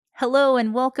Hello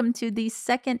and welcome to the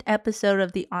second episode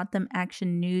of the Autumn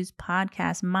Action News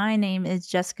podcast. My name is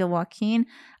Jessica Joaquin.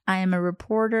 I am a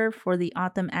reporter for the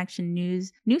Autumn Action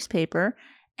News newspaper,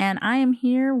 and I am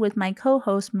here with my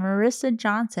co-host Marissa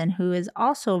Johnson, who is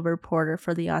also a reporter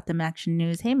for the Autumn Action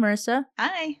News. Hey, Marissa.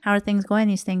 Hi. How are things going?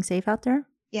 You staying safe out there?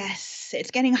 Yes, it's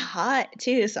getting hot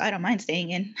too, so I don't mind staying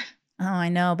in. Oh, I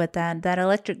know, but that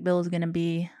electric bill is going to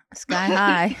be sky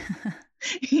high.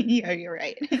 Yeah, you're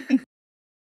right.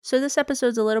 So this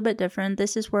episode's a little bit different.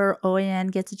 This is where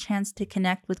OAN gets a chance to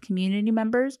connect with community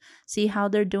members, see how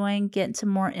they're doing, get into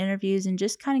more interviews, and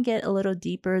just kind of get a little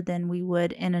deeper than we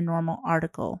would in a normal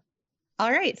article. All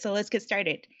right, so let's get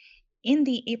started. In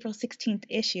the April 16th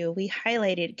issue, we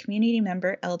highlighted community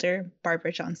member elder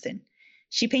Barbara Johnson.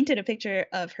 She painted a picture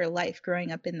of her life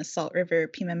growing up in the Salt River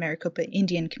Pima Maricopa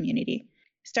Indian community,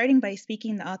 starting by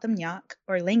speaking the Otham-Yak,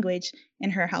 or language,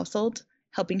 in her household.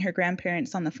 Helping her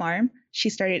grandparents on the farm, she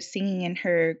started singing in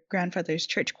her grandfather's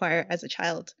church choir as a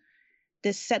child.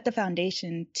 This set the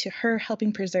foundation to her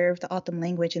helping preserve the O'odham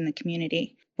language in the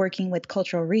community, working with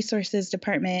Cultural Resources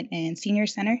Department and Senior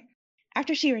Center.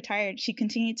 After she retired, she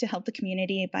continued to help the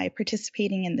community by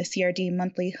participating in the CRD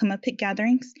monthly Humapik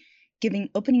gatherings, giving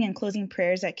opening and closing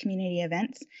prayers at community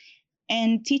events,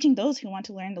 and teaching those who want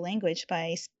to learn the language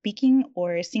by speaking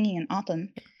or singing in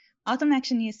O'odham. Autumn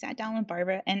Action News sat down with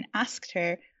Barbara and asked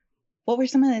her what were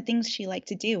some of the things she liked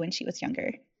to do when she was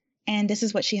younger. And this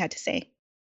is what she had to say.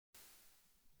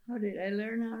 How did I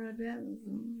learn how to dance?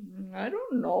 I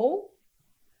don't know.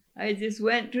 I just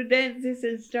went to dances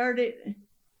and started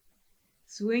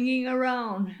swinging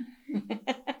around.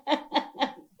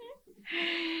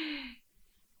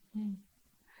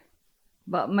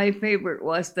 But my favorite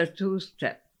was the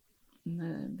two-step.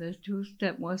 The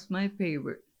two-step was my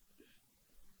favorite.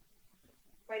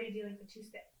 Why did you like the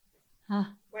two-step? Huh?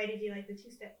 Why did you like the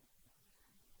two-step?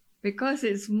 Because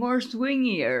it's more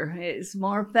swingier. It's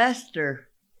more faster.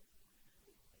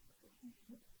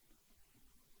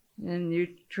 And you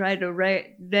try to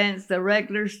dance the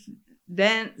regular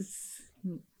dance,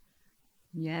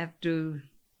 you have to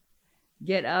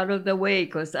get out of the way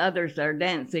because others are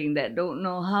dancing that don't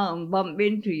know how and bump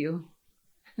into you.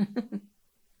 And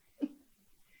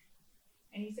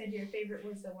you said your favorite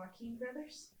was the Joaquin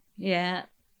brothers? Yeah.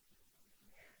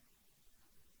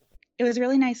 It was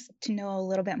really nice to know a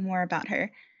little bit more about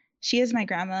her. She is my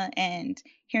grandma, and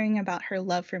hearing about her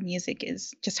love for music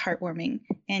is just heartwarming.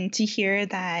 And to hear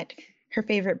that her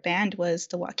favorite band was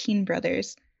the Joaquin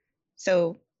brothers.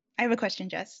 So I have a question,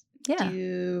 Jess. Yeah.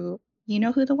 Do you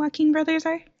know who the Joaquin brothers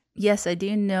are? Yes, I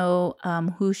do know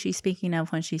who she's speaking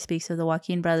of when she speaks of the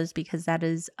Joaquin brothers, because that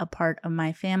is a part of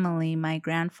my family. My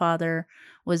grandfather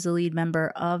was the lead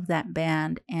member of that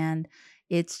band, and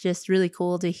it's just really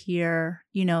cool to hear,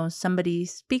 somebody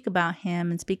speak about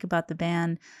him and speak about the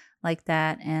band like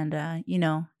that. And,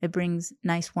 it brings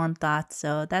nice, warm thoughts.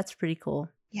 So that's pretty cool.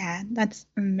 Yeah, that's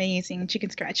amazing. Chicken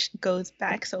Scratch goes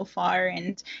back so far,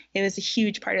 and it was a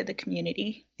huge part of the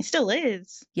community. It still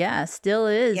is. Yeah, still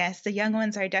is. Yes, the young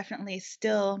ones are definitely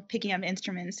still picking up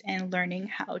instruments and learning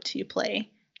how to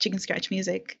play Chicken Scratch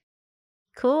music.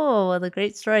 Cool. Well, a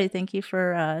great story. Thank you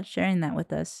for sharing that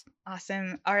with us.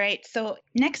 Awesome. All right. So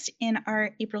next in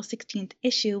our April 16th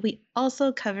issue, we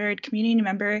also covered community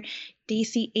member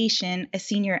Daisy Asian, a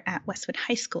senior at Westwood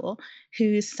High School,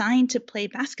 who signed to play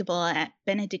basketball at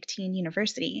Benedictine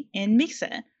University in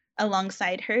Mesa.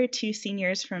 Alongside her, two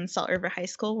seniors from Salt River High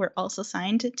School were also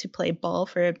signed to play ball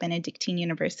for Benedictine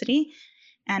University,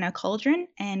 Anna Cauldron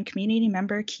and community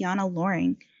member Kiana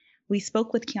Loring. We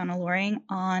spoke with Kiana Loring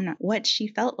on what she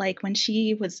felt like when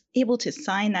she was able to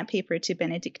sign that paper to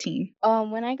Benedictine.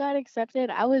 When I got accepted,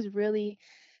 I was really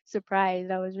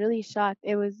surprised. I was really shocked.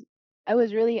 It was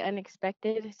really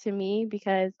unexpected to me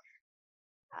because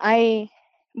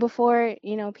before,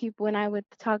 people, when I would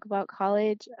talk about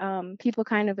college, people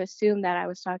kind of assumed that I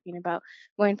was talking about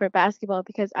going for basketball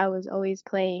because I was always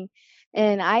playing.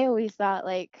 And I always thought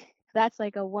like that's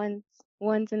like a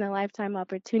once in a lifetime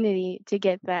opportunity to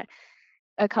get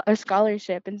a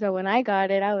scholarship. And so when I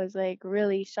got it, I was like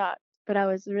really shocked, but I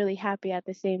was really happy at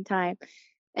the same time.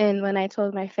 And when I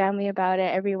told my family about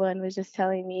it, everyone was just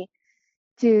telling me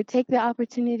to take the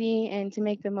opportunity and to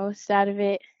make the most out of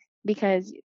it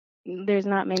because there's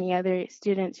not many other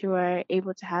students who are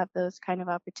able to have those kind of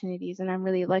opportunities. And I'm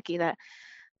really lucky that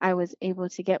I was able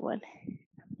to get one.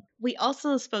 We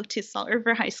also spoke to Salt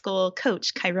River High School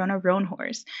coach Kyrona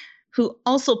Roanhorse, who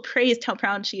also praised how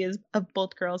proud she is of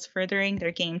both girls furthering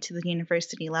their game to the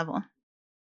university level.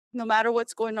 No matter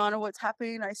what's going on or what's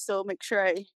happening, I still make sure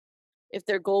I if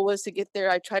their goal was to get there,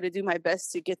 I try to do my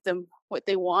best to get them what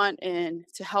they want and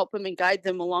to help them and guide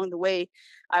them along the way.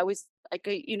 I always like,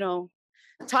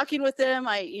 talking with them,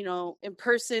 in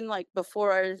person, like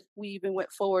before we even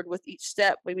went forward with each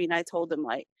step. I mean, I told them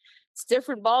like, it's a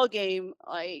different ball game.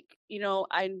 Like,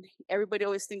 everybody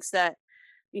always thinks that,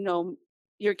 you know,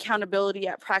 your accountability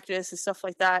at practice and stuff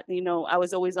like that. I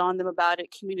was always on them about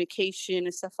it, communication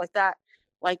and stuff like that.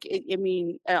 Like,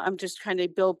 I'm just trying to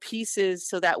build pieces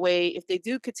so that way, if they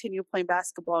do continue playing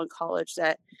basketball in college,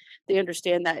 that they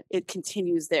understand that it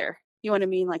continues there. You know what I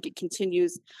mean? Like it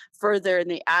continues further and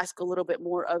they ask a little bit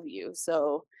more of you.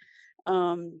 So,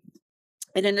 and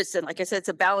then like I said, it's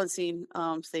a balancing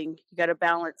thing. You got to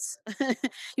balance.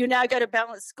 You now got to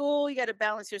balance school. You got to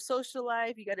balance your social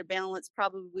life. You got to balance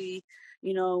probably,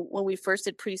 when we first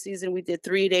did preseason, we did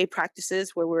 3-day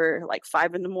practices where we're like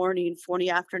 5 a.m, 4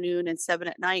 p.m, and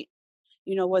 7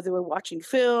 p.m. Whether we're watching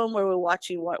film or we're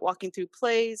walking through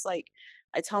plays. Like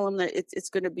I tell them that it's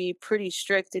going to be pretty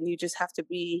strict, and you just have to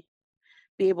be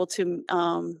able to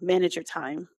manage your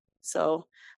time. So,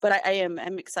 but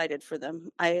I'm excited for them.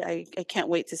 I can't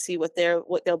wait to see what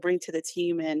they'll bring to the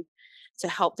team and to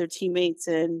help their teammates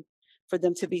and for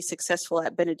them to be successful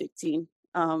at Benedictine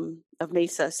of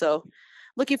Mesa. So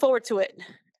looking forward to it.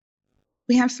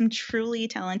 We have some truly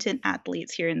talented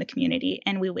athletes here in the community,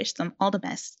 and we wish them all the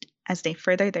best as they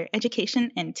further their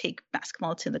education and take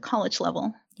basketball to the college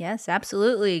level. Yes,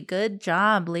 absolutely. Good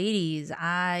job, ladies.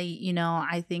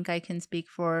 I think I can speak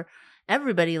for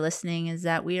everybody listening is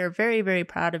that we are very, very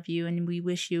proud of you, and we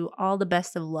wish you all the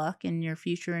best of luck in your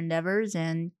future endeavors,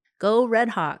 and go Red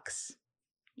Hawks.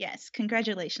 Yes,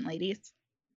 congratulations, ladies.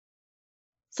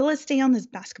 So let's stay on this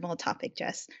basketball topic,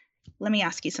 Jess. Let me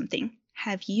ask you something.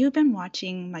 Have you been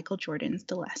watching Michael Jordan's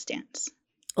The Last Dance?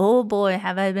 Oh boy,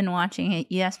 have I been watching it.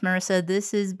 Yes, Marissa,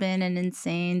 this has been an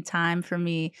insane time for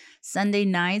me. Sunday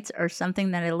nights are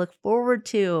something that I look forward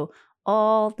to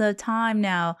all the time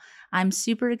now. I'm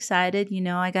super excited.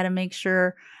 I got to make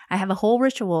sure I have a whole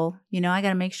ritual. I got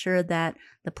to make sure that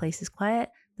the place is quiet,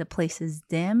 the place is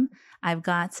dim. I've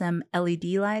got some LED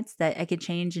lights that I could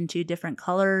change into different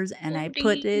colors, and I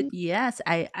put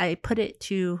it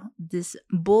to this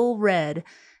bull red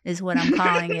is what I'm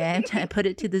calling it. I put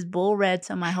it to this bull red,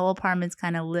 so my whole apartment's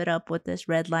kind of lit up with this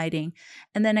red lighting.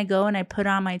 And then I go and I put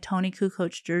on my Tony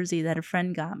Kukoc jersey that a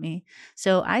friend got me.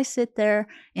 So I sit there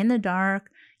in the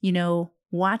dark,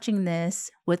 watching this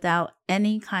without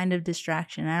any kind of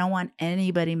distraction. I don't want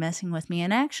anybody messing with me,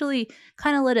 and I actually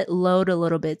kind of let it load a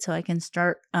little bit so I can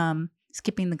start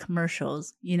skipping the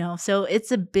commercials, So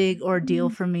it's a big ordeal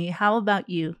for me. How about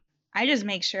you? I just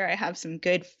make sure I have some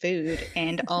good food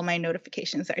and all my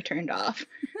notifications are turned off.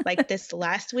 Like this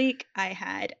last week, I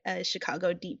had a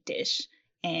Chicago deep dish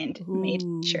and made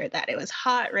sure that it was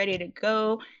hot, ready to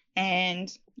go. And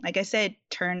like I said,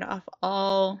 turned off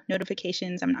all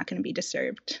notifications. I'm not going to be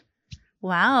disturbed.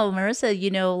 Wow, Marissa,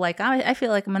 I feel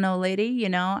like I'm an old lady.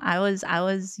 I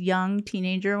was young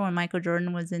teenager when Michael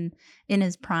Jordan was in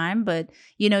his prime, but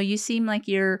you seem like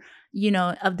you're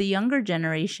of the younger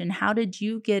generation. How did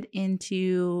you get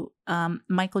into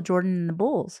Michael Jordan and the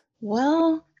Bulls?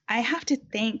 Well, I have to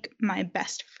thank my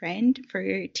best friend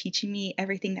for teaching me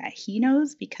everything that he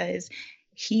knows, because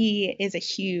he is a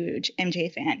huge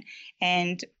MJ fan,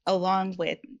 and along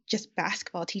with just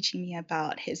basketball teaching me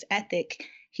about his ethic,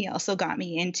 he also got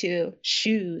me into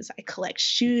shoes. I collect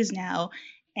shoes now,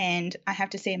 and I have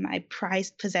to say my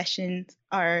prized possessions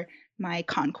are my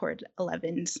Concord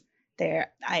 11s.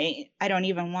 I don't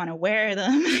even want to wear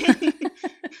them.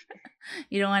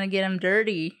 You don't want to get them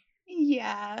dirty.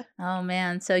 Yeah. Oh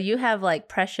man, so you have like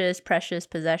precious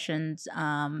possessions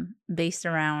based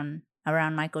around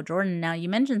Michael Jordan. Now, you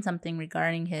mentioned something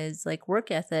regarding his like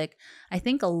work ethic. I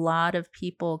think a lot of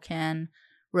people can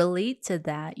relate to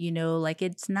that. Like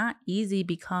it's not easy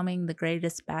becoming the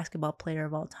greatest basketball player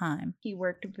of all time. He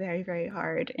worked very, very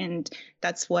hard, and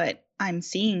that's what I'm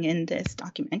seeing in this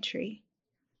documentary.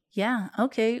 Yeah.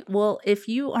 Okay. Well, if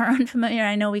you are unfamiliar,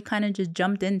 I know we kind of just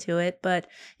jumped into it, but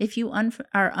if you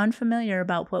are unfamiliar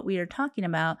about what we are talking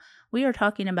about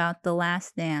The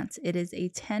Last Dance. It is a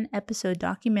 10-episode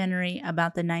documentary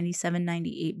about the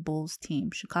 97-98 Bulls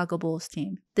team, Chicago Bulls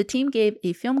team. The team gave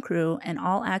a film crew an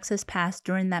all-access pass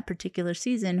during that particular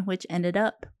season, which ended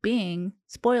up being,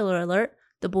 spoiler alert,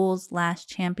 the Bulls' last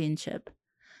championship.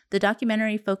 The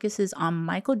documentary focuses on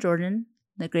Michael Jordan,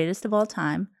 the greatest of all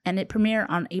time, and it premiered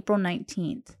on April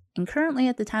 19th. And currently,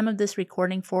 at the time of this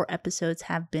recording, 4 episodes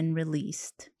have been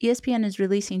released. ESPN is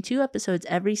releasing 2 episodes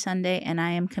every Sunday, and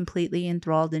I am completely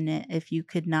enthralled in it, if you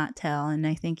could not tell. And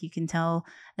I think you can tell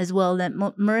as well that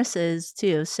Marissa is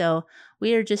too. So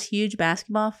we are just huge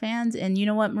basketball fans. And you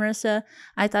know what, Marissa?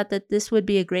 I thought that this would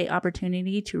be a great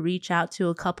opportunity to reach out to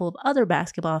a couple of other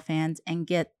basketball fans and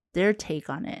get their take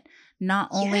on it. Not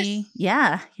only,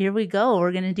 Yes. here we go.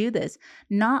 We're going to do this.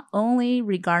 Not only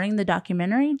regarding the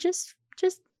documentary, just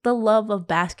the love of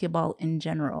basketball in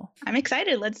general. I'm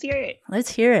excited. Let's hear it. Let's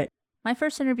hear it. My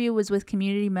first interview was with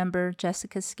community member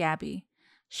Jessica Scabby.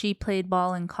 She played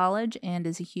ball in college and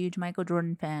is a huge Michael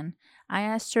Jordan fan. I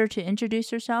asked her to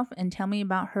introduce herself and tell me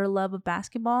about her love of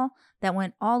basketball that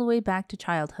went all the way back to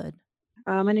childhood.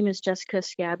 My name is Jessica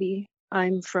Scabby.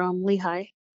 I'm from Lehigh.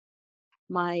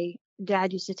 My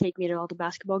dad used to take me to all the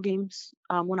basketball games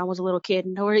when I was a little kid,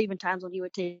 and there were even times when he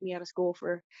would take me out of school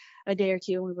for a day or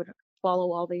two, and we would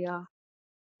follow all the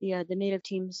native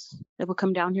teams that would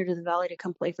come down here to the valley to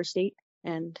come play for state,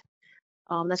 and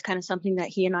that's kind of something that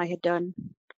he and I had done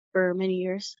for many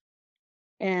years.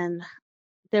 And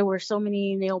there were so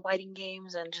many nail-biting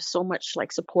games and just so much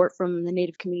like support from the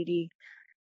native community,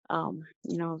 from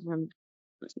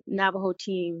Navajo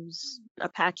teams,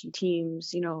 Apache teams,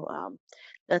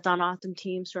 the Tohono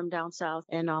teams from down south.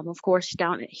 And of course,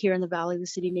 down here in the valley, the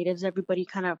city natives, everybody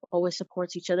kind of always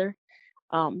supports each other.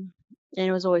 And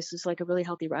it was always just like a really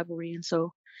healthy rivalry. And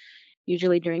so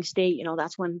usually during state,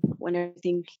 that's when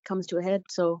everything comes to a head.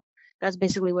 So that's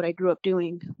basically what I grew up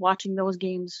doing, watching those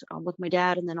games with my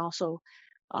dad, and then also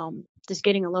just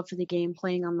getting a love for the game,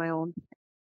 playing on my own.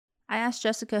 I asked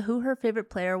Jessica who her favorite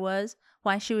player was,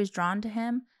 why she was drawn to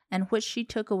him, and what she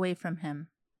took away from him.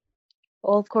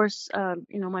 Well, of course,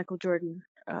 Michael Jordan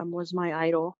was my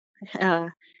idol. I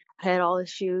had all his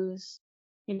shoes.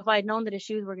 If I had known that his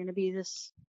shoes were going to be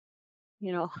this,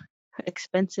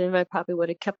 expensive, I probably would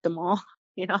have kept them all,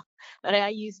 But I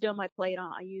used them. I played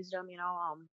on. I used them.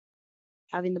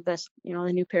 Having the best, the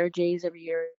new pair of J's every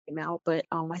year came out. But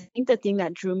I think the thing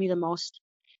that drew me the most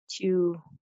to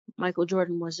Michael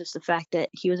Jordan was just the fact that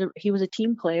he was a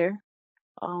team player.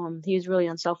 He was really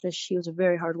unselfish. He was a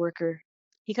very hard worker.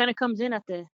 He kind of comes in at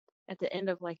the end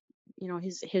of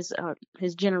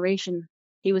his generation.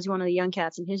 He was one of the young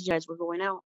cats, and his guys were going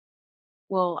out.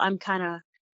 Well, I'm kind of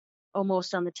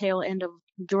almost on the tail end of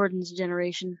Jordan's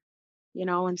generation,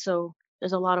 and so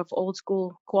there's a lot of old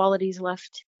school qualities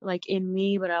left like in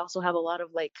me, but I also have a lot of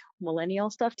like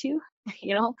millennial stuff too,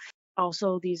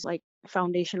 also these like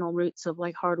foundational roots of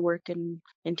like hard work and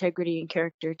integrity and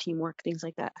character, teamwork, things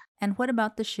like that. And what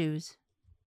about the shoes?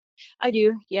 I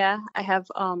do. Yeah. I have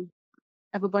a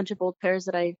bunch of old pairs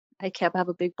that I kept. I have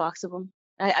a big box of them.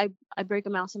 I break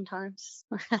them out sometimes.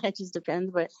 It just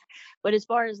depends. But as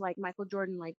far as like Michael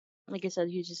Jordan, like I said,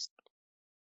 he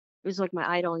was like my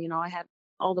idol. I had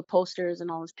all the posters and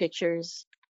all his pictures.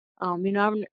 I've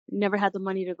never had the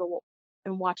money to go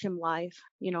and watch him live,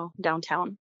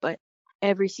 downtown. But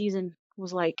every season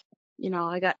was like,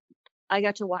 I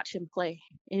got to watch him play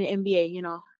in the NBA.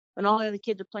 When all the other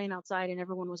kids were playing outside and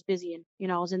everyone was busy,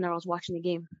 and I was in there, I was watching the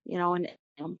game, and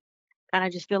kind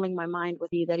of just filling my mind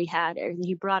with that he had, and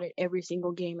he brought it every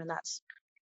single game, and that's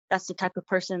the type of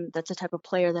person, that's the type of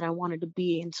player that I wanted to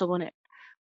be. And so when it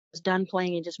was done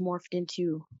playing, it just morphed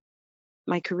into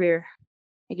my career.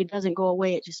 Like it doesn't go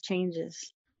away, it just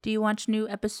changes. Do you watch new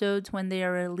episodes when they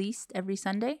are released every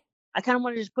Sunday? I kind of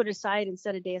want to just put it aside and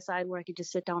set a day aside where I could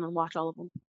just sit down and watch all of them,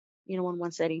 in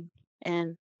one setting.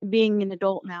 And being an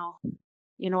adult now,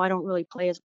 I don't really play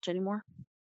as much anymore.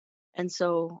 And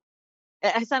so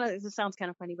it sounds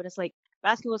kind of funny, but it's like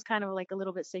basketball is kind of like a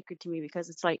little bit sacred to me, because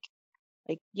it's like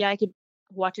yeah, I could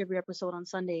watch every episode on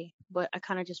Sunday, but I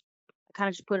kind of just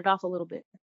put it off a little bit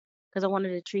because I wanted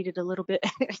to treat it a little bit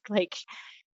like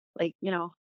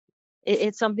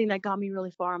it's something that got me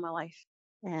really far in my life.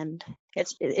 And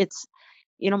it's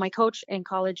my coach in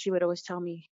college, she would always tell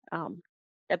me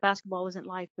that basketball isn't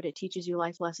life, but it teaches you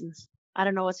life lessons. I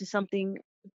don't know, it's just something,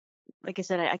 like I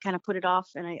said, I kind of put it off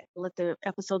and I let the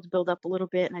episodes build up a little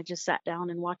bit, and I just sat down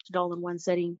and watched it all in one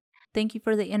setting. Thank you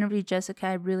for the interview, Jessica.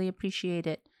 I really appreciate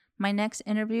it. My next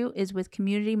interview is with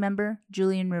community member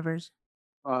Julian Rivers.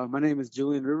 My name is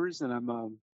Julian Rivers, and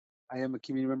I am a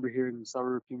community member here in Salt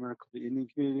River Pima, the Indian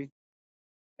community.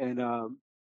 And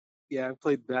I've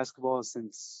played basketball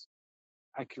since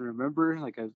I can remember.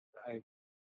 Like I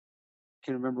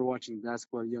can remember watching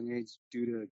basketball at a young age due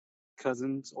to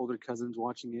older cousins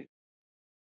watching it,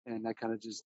 and I kind of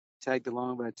just tagged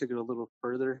along, but I took it a little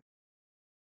further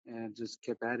and just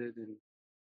kept at it. And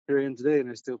here I am today, and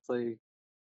I still play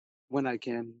when I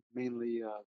can, mainly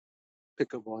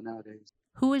pickup ball nowadays.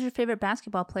 Who was your favorite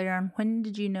basketball player, and when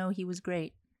did you know he was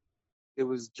great? It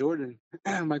was Jordan,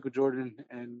 Michael Jordan,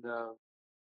 and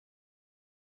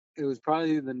it was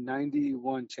probably the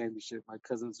 '91 championship. My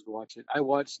cousins would watch it. I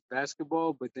watched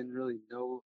basketball, but didn't really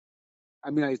know. I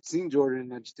mean, I'd seen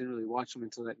Jordan, I just didn't really watch him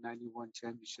until that '91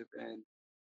 championship, and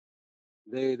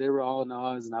they were all in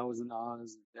Oz, and I was in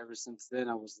Oz. And ever since then,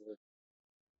 I was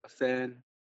a fan,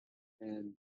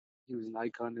 and he was an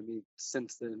icon to me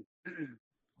since then.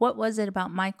 What was it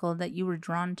about Michael that you were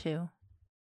drawn to?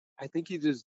 I think he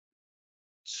just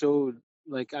showed,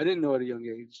 like, I didn't know at a young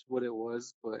age what it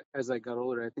was, but as I got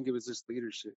older, I think it was just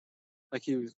leadership. Like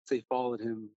they followed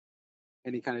him,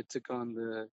 and he kind of took on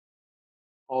the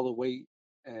all the weight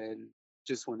and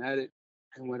just went at it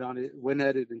and went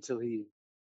at it until he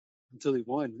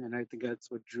won. And I think that's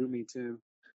what drew me to him.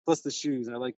 Plus the shoes,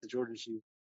 I like the Jordan shoes.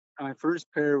 And my first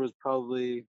pair was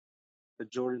probably the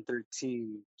Jordan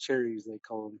 13 cherries, they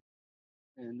call them,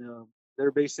 and they're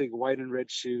basic white and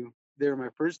red shoe. They were my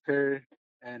first pair,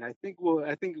 and I think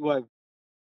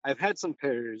I've had some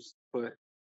pairs, but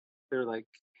they're like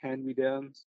hand me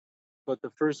downs. But the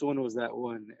first one was that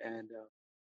one, and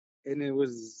it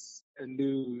was a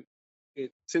new.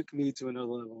 It took me to another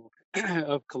level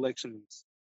of collections,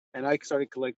 and I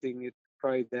started collecting at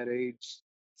probably that age.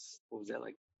 What was that,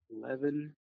 like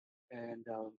 11? And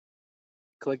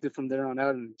collected from there on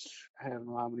out, and I don't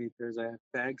know how many pairs I have.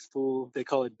 Bags full. They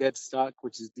call it dead stock,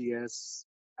 which is DS.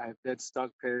 I have dead stock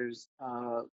pairs.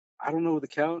 I don't know the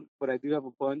count, but I do have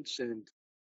a bunch, and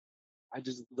I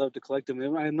just love to collect them.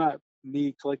 And I'm not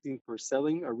me collecting for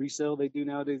selling or resale. They do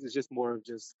nowadays. It's just more of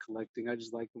just collecting. I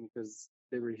just like them because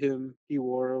they were him. He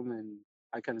wore them, and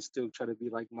I kind of still try to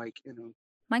be like Mike in them.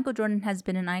 Michael Jordan has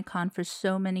been an icon for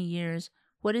so many years.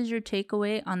 What is your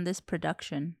takeaway on this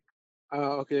production?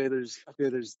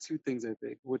 There's two things I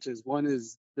think, which is one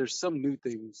is there's some new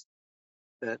things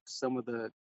that some of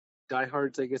the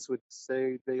diehards, I guess, would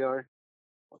say they are,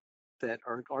 that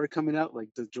are coming out, like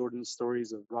the Jordan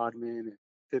stories of Rodman and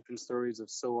Pippen stories of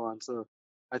so on. So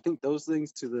I think those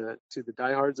things to the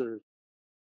diehards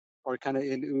are kind of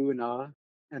in ooh and ah,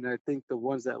 and I think the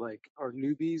ones that like are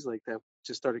newbies, like that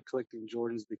just started collecting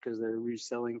Jordans because they're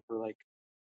reselling for like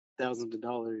thousands of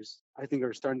dollars, I think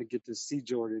are starting to get to see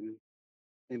Jordan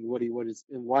and what is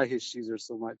and why his shoes are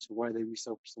so much, and why they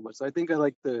resell for so much. So I think I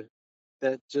like the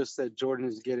that Jordan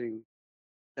is getting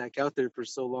back out there for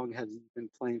so long, has been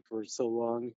playing for so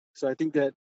long. So I think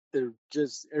that they're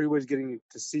just everybody's getting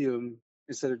to see him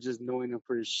instead of just knowing him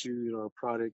for his shoe or a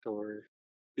product or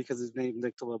because his name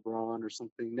linked to LeBron or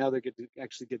something. Now they're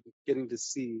getting to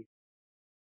see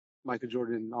Michael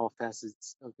Jordan in all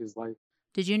facets of his life.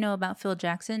 Did you know about Phil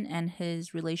Jackson and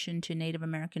his relation to Native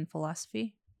American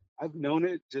philosophy? I've known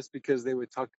it just because they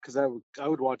would talk, because I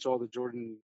would watch all the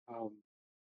Jordan um,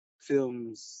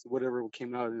 films, whatever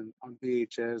came out on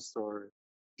VHS or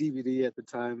DVD at the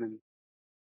time, and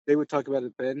they would talk about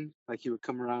it then. Like he would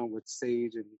come around with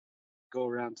Sage and go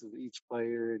around to each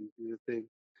player and do the thing.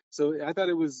 So I thought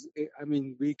it was. I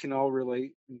mean, we can all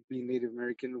relate, being Native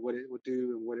American, what it would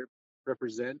do and what it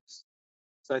represents.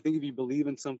 So I think if you believe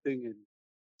in something, and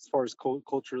as far as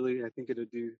culturally, I think it'll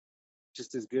do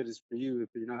just as good as for you if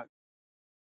you're not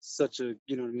such a,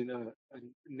 you know what I mean, a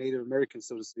Native American,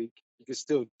 so to speak. You can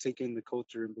still take in the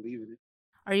culture and believe in it.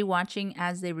 Are you watching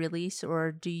as they release,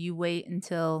 or do you wait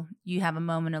until you have a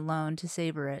moment alone to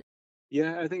savor it?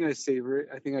 Yeah, I think I savor it.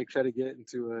 I think I try to get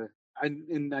into I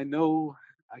know,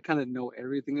 I kind of know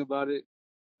everything about it.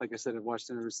 Like I said, I've watched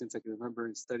them ever since I can remember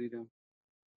and studied them.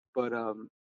 But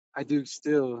I do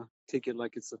still take it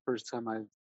like it's the first time I've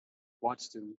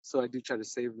watched them. So I do try to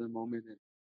savor the moment and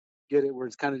get it where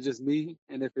it's kind of just me.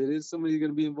 And if it is somebody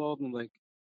going to be involved, I'm like,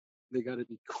 they got to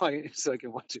be quiet so I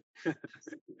can watch it.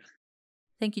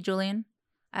 Thank you, Julian.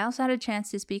 I also had a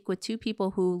chance to speak with two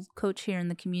people who coach here in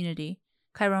the community.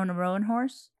 Kyrona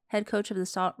Rowanhorse, head coach of the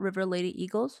Salt River Lady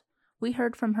Eagles. We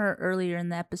heard from her earlier in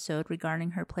the episode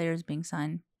regarding her players being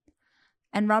signed.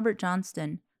 And Robert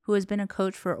Johnston, who has been a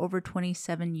coach for over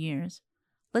 27 years.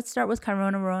 Let's start with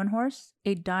Kyrona Rowanhorse,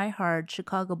 a die-hard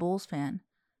Chicago Bulls fan.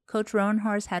 Coach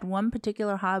Rowanhorse had one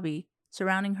particular hobby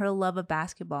surrounding her love of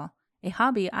basketball, a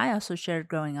hobby I also shared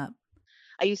growing up.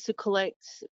 I used to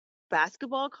collect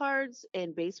basketball cards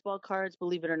and baseball cards.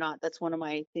 Believe it or not, that's one of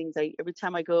my things. Every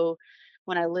time I go,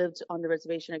 when I lived on the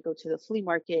reservation, I go to the flea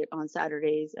market on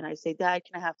Saturdays, and I say, "Dad,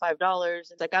 can I have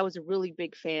 $5?" It's like I was a really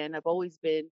big fan. I've always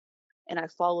been, and I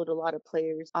followed a lot of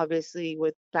players, obviously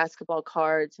with basketball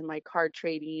cards and my card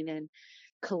trading and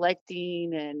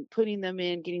collecting and putting them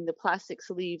in, getting the plastic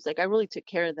sleeves. Like I really took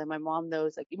care of them. My mom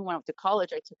knows. Like even when I went to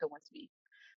college, I took them with me.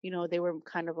 they were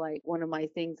kind of like one of my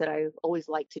things that I always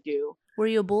liked to do. Were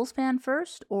you a Bulls fan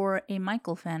first or a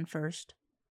Michael fan first?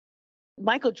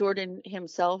 Michael Jordan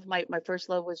himself, my first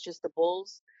love was just the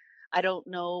Bulls. I don't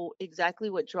know exactly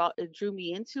what drew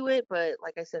me into it, but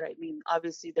like I said, I mean,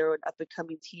 obviously they were an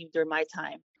up-and-coming team during my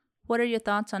time. What are your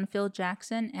thoughts on Phil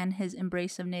Jackson and his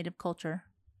embrace of Native culture?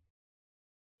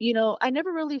 I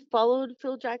never really followed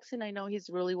Phil Jackson. I know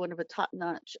he's really one of a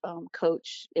top-notch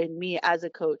coach, and me as a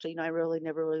coach, I really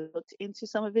never really looked into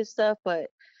some of his stuff, but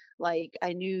like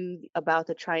I knew about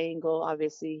the triangle.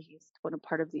 Obviously, he's one of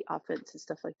part of the offense and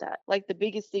stuff like that. Like the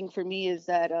biggest thing for me is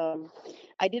that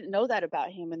I didn't know that about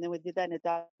him, and then we did that in a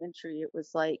documentary. It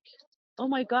was like, oh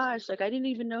my gosh, like I didn't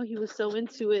even know he was so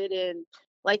into it, and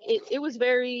like it was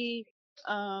very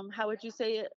how would you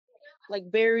say it?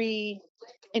 Like very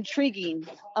intriguing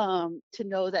to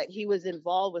know that he was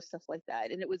involved with stuff like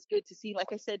that. And it was good to see,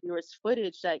 like I said, there was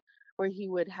footage like where he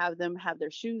would have them have their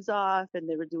shoes off and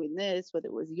they were doing this, whether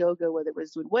it was yoga, whether it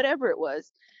was doing whatever it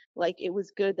was. Like it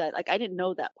was good that like I didn't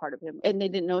know that part of him. And they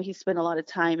didn't know he spent a lot of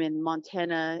time in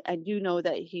Montana. I do know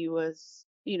that he was,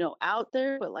 out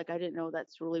there, but like I didn't know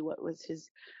that's really what was his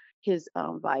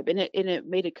vibe. And it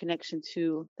made a connection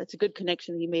to, that's a good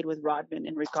connection he made with Rodman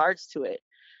in regards to it.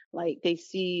 Like they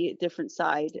see a different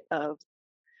side of,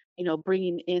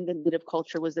 bringing in the Native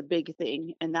culture was a big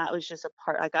thing. And that was just a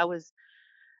part, like I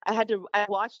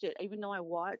watched it, even though I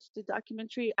watched the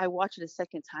documentary, I watched it a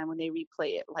second time when they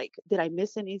replay it. Like, did I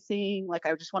miss anything? Like,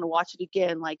 I just want to watch it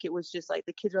again. Like, it was just like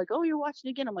the kids are like, oh, you're watching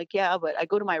it again. I'm like, yeah, but I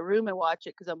go to my room and watch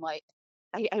it because I'm like,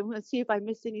 I want to see if I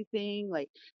missed anything. Like,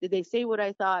 did they say what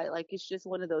I thought? Like, it's just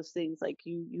one of those things. Like,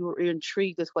 you're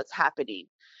intrigued with what's happening.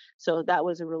 So that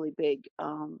was a really big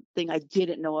thing I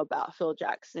didn't know about Phil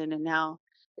Jackson, and now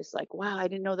it's like, wow, I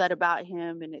didn't know that about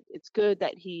him, and it's good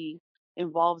that he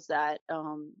involves that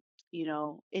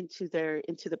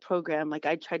into the program. Like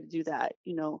I try to do that,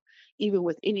 even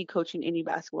with any coaching any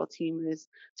basketball team, is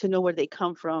to know where they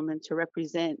come from and to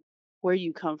represent where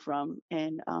you come from,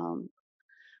 and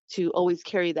to always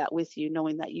carry that with you,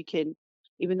 knowing that you can,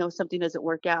 even though something doesn't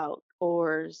work out,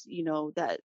 or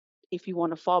that if you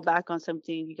want to fall back on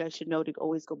something, you guys should know to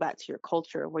always go back to your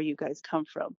culture, where you guys come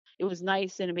from. It was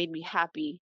nice and it made me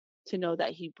happy to know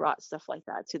that he brought stuff like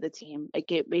that to the team.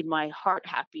 Like it made my heart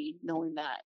happy knowing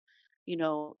that,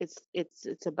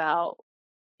 it's about,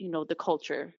 the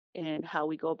culture and how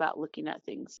we go about looking at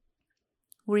things.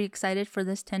 Were you excited for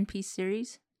this 10-piece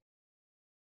series?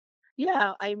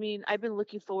 Yeah, I mean, I've been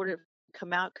looking forward to it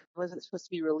come out 'cause it wasn't supposed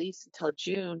to be released until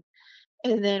June.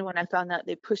 And then when I found out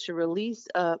they pushed the release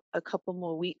up a couple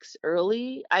more weeks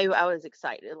early, I was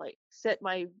excited. Like set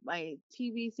my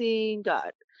TV thing,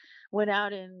 went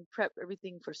out and prepped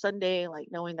everything for Sunday, like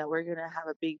knowing that we're gonna have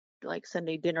a big like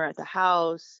Sunday dinner at the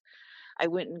house. I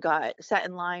went and sat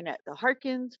in line at the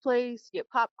Harkins place, get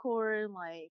popcorn,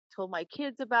 like told my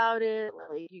kids about it.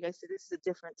 Like you guys said, this is a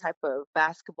different type of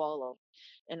basketball.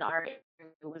 And our area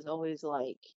was always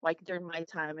like during my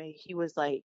time, and he was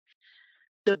like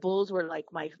the Bulls were like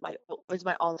my was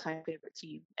my all-time favorite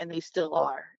team, and they still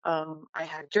are. I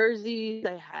had jerseys,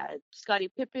 I had Scottie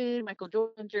Pippen, Michael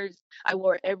Jordan jerseys. I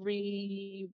wore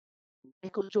every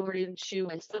Michael Jordan shoe.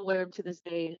 I still wear them to this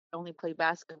day. I only play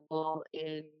basketball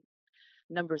in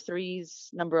number threes,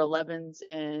 number 11s,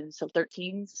 and some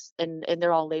 13s, and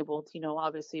they're all labeled.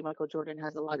 Obviously Michael Jordan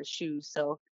has a lot of shoes,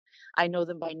 so I know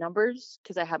them by numbers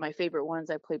because I have my favorite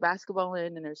ones I play basketball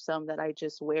in, and there's some that I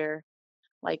just wear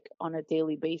like on a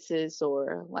daily basis,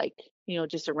 or like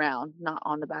just around, not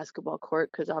on the basketball court,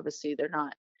 because obviously they're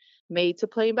not made to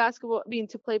play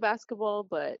basketball,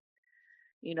 but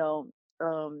you know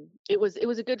it was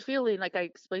a good feeling. Like I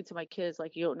explained to my kids,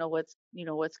 like you don't know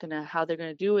how they're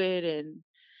gonna do it, and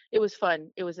it was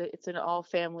fun. It's an all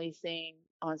family thing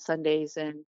on Sundays,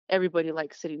 and everybody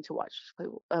likes sitting to watch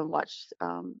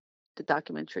the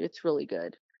documentary. It's really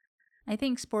good. I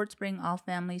think sports bring all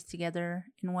families together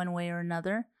in one way or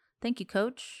another. Thank you,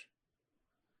 Coach.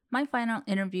 My final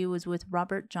interview was with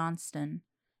Robert Johnston.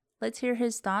 Let's hear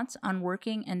his thoughts on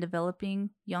working and developing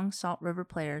young Salt River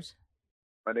players.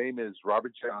 My name is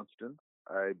Robert Johnston.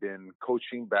 I've been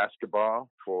coaching basketball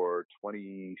for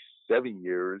 27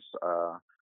 years,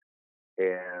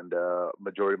 and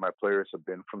majority of my players have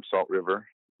been from Salt River.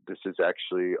 This is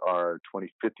actually our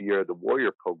 25th year of the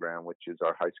Warrior program, which is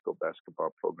our high school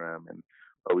basketball program. And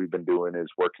what we've been doing is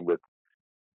working with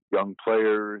young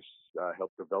players,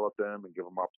 help develop them and give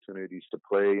them opportunities to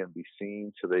play and be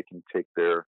seen so they can take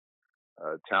their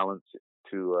talents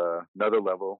to another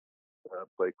level,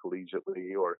 play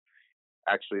collegiately, or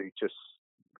actually just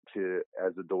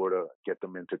as a door to get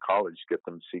them into college, get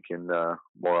them seeking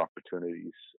more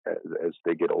opportunities as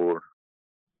they get older.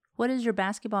 What is your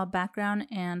basketball background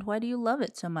and why do you love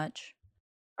it so much?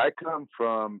 I come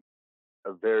from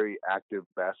a very active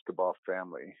basketball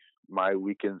family. My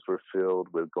weekends were filled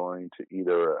with going to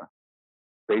either a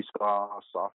baseball,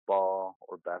 softball,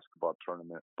 or basketball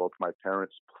tournament. Both my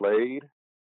parents played.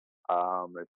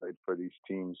 They played for these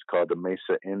teams called the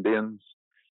Mesa Indians.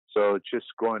 So just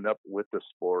growing up with the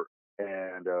sport,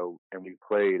 and we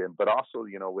played, but also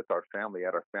with our family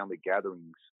at our family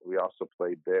gatherings, we also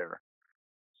played there.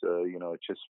 So it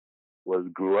just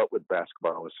grew up with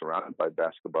basketball. I was surrounded by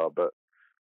basketball, but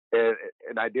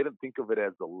and I didn't think of it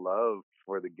as a love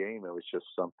for the game. It was just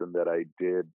something that I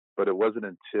did. But it wasn't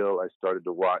until I started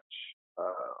to watch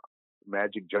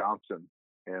Magic Johnson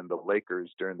and the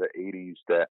Lakers during the 80s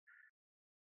that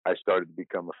I started to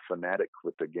become a fanatic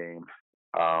with the game.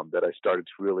 That I started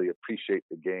to really appreciate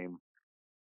the game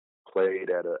played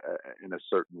in a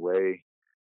certain way.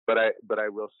 But I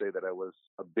will say that I was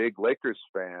a big Lakers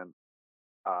fan,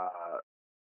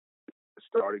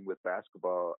 starting with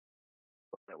basketball.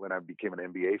 When I became an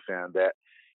NBA fan, that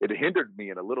it hindered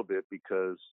me in a little bit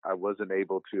because I wasn't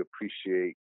able to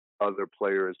appreciate other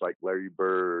players like Larry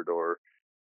Bird or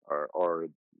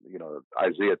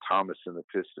Isaiah Thomas in the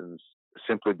Pistons,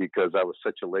 simply because I was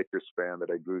such a Lakers fan that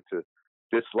I grew to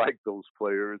dislike those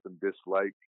players and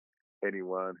dislike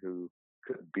anyone who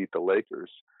could beat the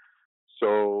Lakers.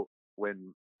 So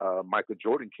when Michael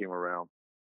Jordan came around,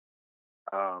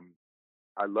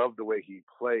 I loved the way he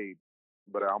played,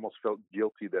 but I almost felt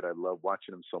guilty that I loved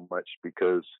watching him so much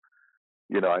because,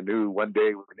 I knew one day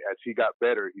as he got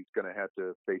better, he's going to have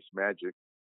to face Magic.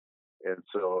 And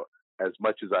so as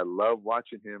much as I love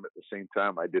watching him, at the same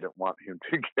time, I didn't want him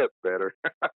to get better.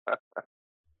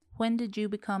 When did you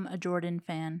become a Jordan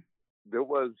fan? There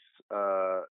was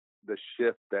the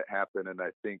shift that happened. And I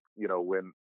think,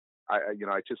 when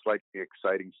I just like the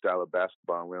exciting style of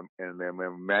basketball. And then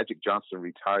when Magic Johnson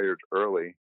retired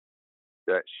early,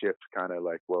 that shift kind of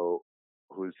like, well,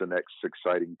 who's the next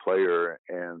exciting player?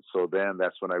 And so then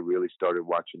that's when I really started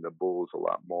watching the Bulls a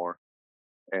lot more.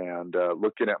 And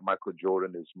looking at Michael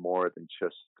Jordan is more than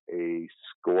just a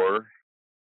scorer.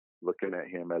 Looking at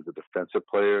him as a defensive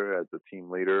player, as a team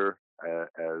leader,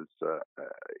 as a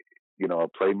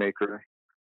playmaker,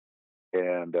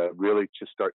 and really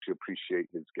just start to appreciate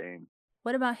his game.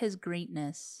 What about his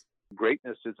greatness?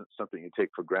 Greatness isn't something you take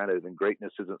for granted, and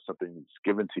greatness isn't something that's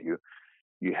given to you.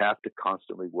 You have to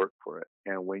constantly work for it.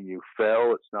 And when you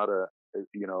fail, it's not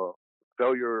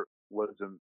failure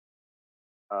wasn't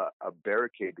a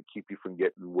barricade to keep you from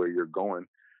getting where you're going.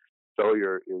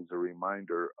 Failure is a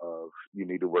reminder of you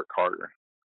need to work harder.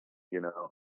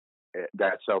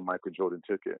 That's how Michael Jordan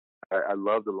took it. I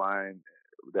love the line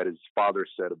that his father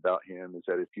said about him is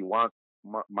that if you want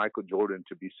Michael Jordan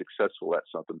to be successful at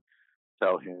something,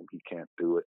 tell him he can't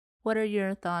do it. What are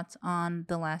your thoughts on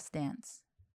The Last Dance?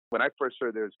 When I first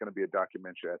heard there was going to be a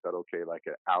documentary, I thought, okay, like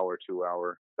an hour, 2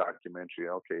 hour documentary.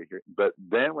 Okay. But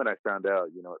then when I found out,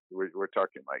 we're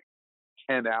talking like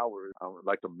 10 hours,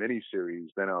 like a mini series,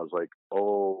 then I was like,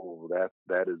 oh,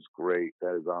 that is great.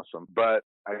 That is awesome. But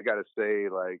I got to say,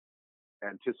 like,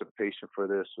 anticipation for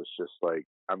this was just like,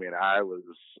 I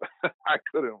I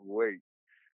couldn't wait.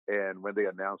 And when they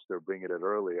announced they're bringing it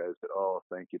early, I said, oh,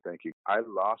 thank you. I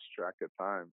lost track of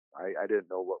time. I didn't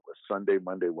know what was Sunday,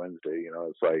 Monday, Wednesday.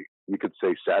 It's like, you could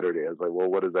say Saturday. I was like, well,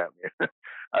 what does that mean?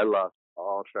 I lost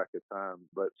all track of time.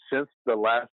 But since The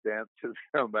Last Dance has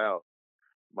come out,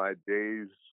 my days,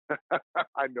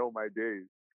 I know my days.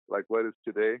 Like, what is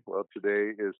today? Well,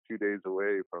 today is 2 days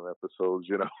away from episodes,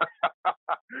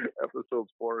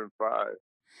 episodes 4 and 5.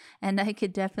 And I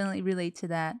could definitely relate to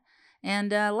that.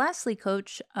 And lastly,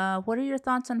 Coach, what are your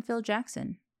thoughts on Phil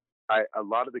Jackson? A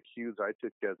lot of the cues I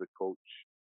took as a coach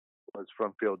was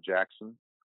from Phil Jackson.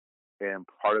 And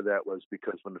part of that was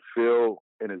because when Phil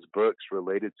in his books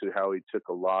related to how he took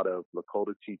a lot of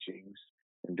Lakota teachings,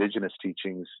 indigenous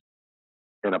teachings,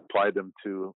 and applied them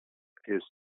to his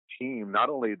team, not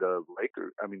only the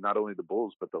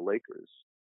Bulls, but the Lakers.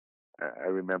 I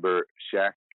remember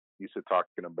Shaq used to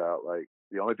talking about, like,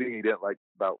 the only thing he didn't like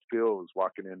about Phil was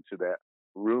walking into that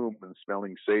room and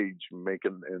smelling sage,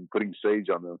 and putting sage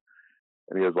on them.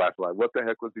 And he was laughing like, what the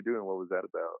heck was he doing? What was that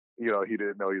about? He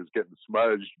didn't know he was getting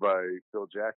smudged by Phil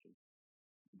Jackson.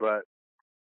 But,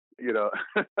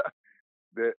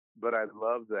 but I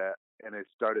love that. And it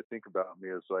started to think about me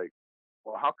as like,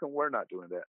 well, how come we're not doing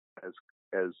that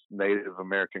as Native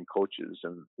American coaches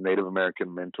and Native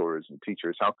American mentors and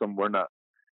teachers? How come we're not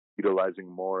utilizing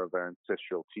more of our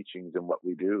ancestral teachings in what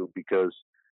we do? Because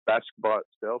basketball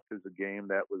itself is a game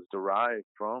that was derived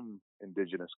from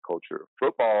indigenous culture.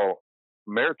 Football,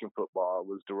 American football,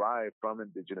 was derived from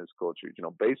indigenous culture.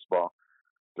 Baseball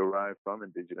derived from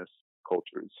indigenous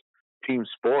cultures. Team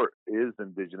sport is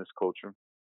indigenous culture.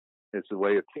 It's a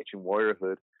way of teaching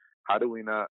warriorhood. How do we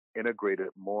not integrate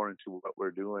it more into what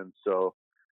we're doing? So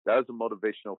that was a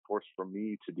motivational force for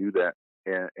me to do that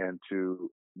and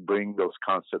to bring those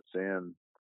concepts in,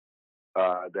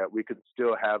 that we could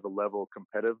still have a level of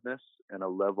competitiveness and a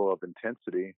level of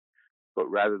intensity, but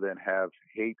rather than have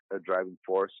hate a driving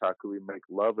force, how could we make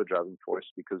love a driving force?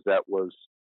 Because that was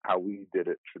how we did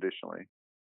it traditionally.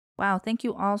 Wow, thank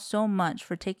you all so much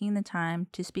for taking the time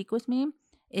to speak with me.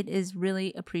 It is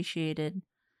really appreciated.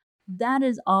 That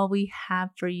is all we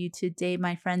have for you today,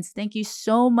 my friends. Thank you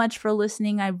so much for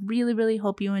listening. I really, really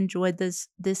hope you enjoyed this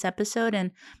episode.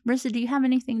 And Marissa, do you have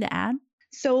anything to add?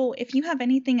 So if you have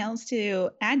anything else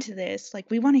to add to this, like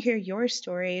we want to hear your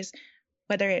stories,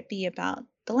 whether it be about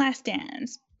The Last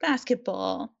Dance,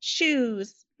 basketball,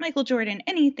 shoes, Michael Jordan,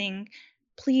 anything,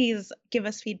 please give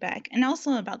us feedback, and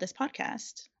also about this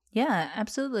podcast. Yeah,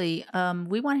 absolutely.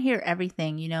 We want to hear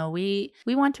everything. We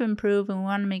want to improve, and we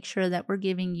want to make sure that we're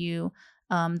giving you,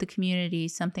 the community,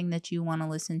 something that you want to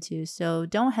listen to. So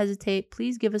don't hesitate.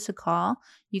 Please give us a call.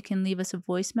 You can leave us a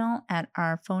voicemail at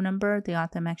our phone number, the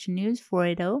Autumn Action News,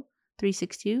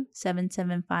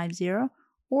 480-362-7750,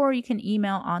 or you can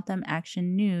email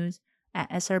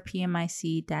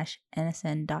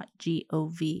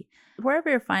autumnactionnews@srpmic-nsn.gov. Wherever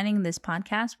you're finding this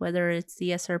podcast, whether it's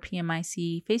the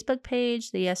SRPMIC Facebook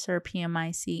page, the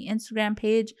SRPMIC Instagram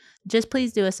page, just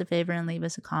please do us a favor and leave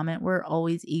us a comment. We're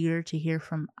always eager to hear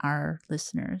from our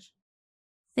listeners.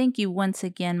 Thank you once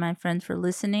again, my friends, for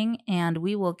listening, and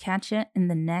we will catch you in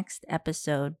the next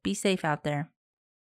episode. Be safe out there.